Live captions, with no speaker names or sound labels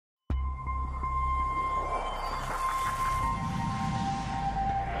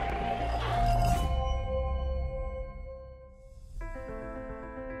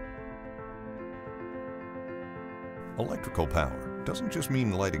Electrical power doesn't just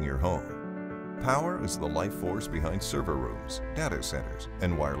mean lighting your home. Power is the life force behind server rooms, data centers,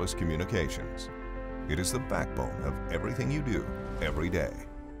 and wireless communications. It is the backbone of everything you do every day.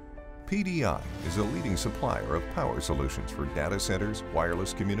 PDI is a leading supplier of power solutions for data centers,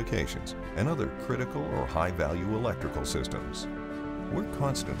 wireless communications, and other critical or high-value electrical systems. We're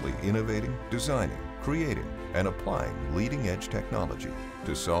constantly innovating, designing, creating, and applying leading-edge technology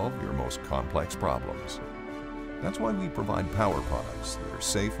to solve your most complex problems. That's why we provide power products that are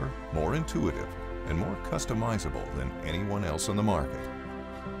safer, more intuitive, and more customizable than anyone else on the market.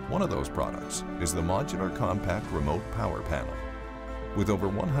 One of those products is the Modular Compact Remote Power Panel. With over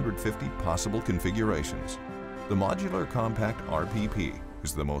 150 possible configurations, the Modular Compact RPP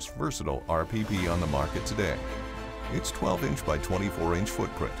is the most versatile RPP on the market today. Its 12-inch by 24-inch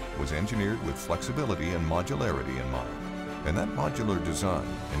footprint was engineered with flexibility and modularity in mind. And that modular design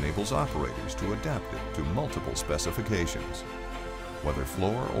enables operators to adapt it to multiple specifications. Whether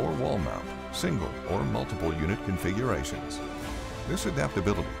floor or wall mount, single or multiple unit configurations. This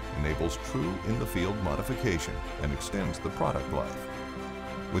adaptability enables true in-the-field modification and extends the product life.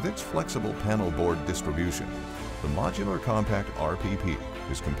 With its flexible panel board distribution, the Modular Compact RPP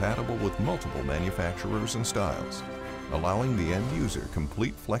is compatible with multiple manufacturers and styles, allowing the end user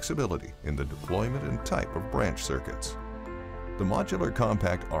complete flexibility in the deployment and type of branch circuits. The Modular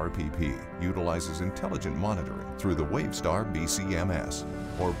Compact RPP utilizes intelligent monitoring through the WaveStar BCMS,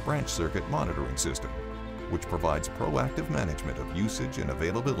 or Branch Circuit Monitoring System, which provides proactive management of usage and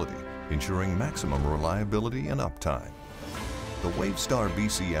availability, ensuring maximum reliability and uptime. The WaveStar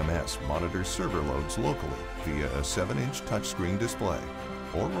BCMS monitors server loads locally via a 7-inch touchscreen display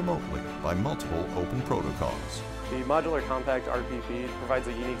or remotely by multiple open protocols. The Modular Compact RPP provides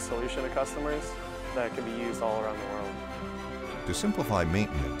a unique solution to customers that can be used all around the world. To simplify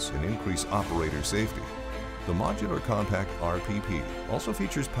maintenance and increase operator safety, the Modular Compact RPP also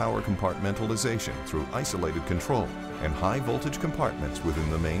features power compartmentalization through isolated control and high-voltage compartments within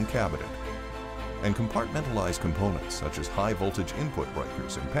the main cabinet, and compartmentalized components such as high-voltage input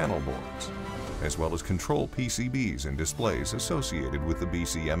breakers and panel boards, as well as control PCBs and displays associated with the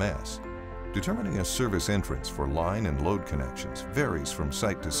BCMS. Determining a service entrance for line and load connections varies from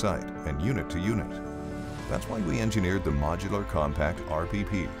site to site and unit to unit. That's why we engineered the Modular Compact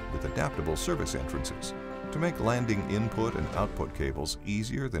RPP with adaptable service entrances to make landing input and output cables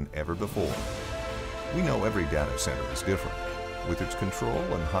easier than ever before. We know every data center is different. With its control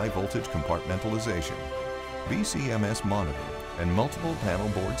and high voltage compartmentalization, BCMS monitoring, and multiple panel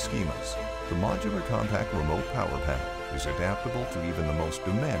board schemas, the Modular Compact Remote Power Panel is adaptable to even the most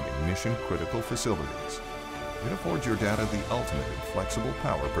demanding mission-critical facilities. It affords your data the ultimate in flexible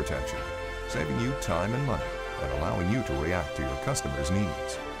power protection, saving you time and money and allowing you to react to your customers'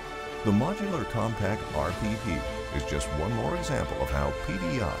 needs. The Modular Compact RPP is just one more example of how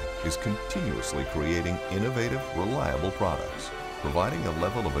PDI is continuously creating innovative, reliable products, providing a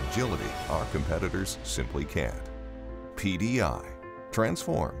level of agility our competitors simply can't. PDI.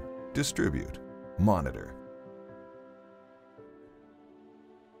 Transform, distribute, monitor.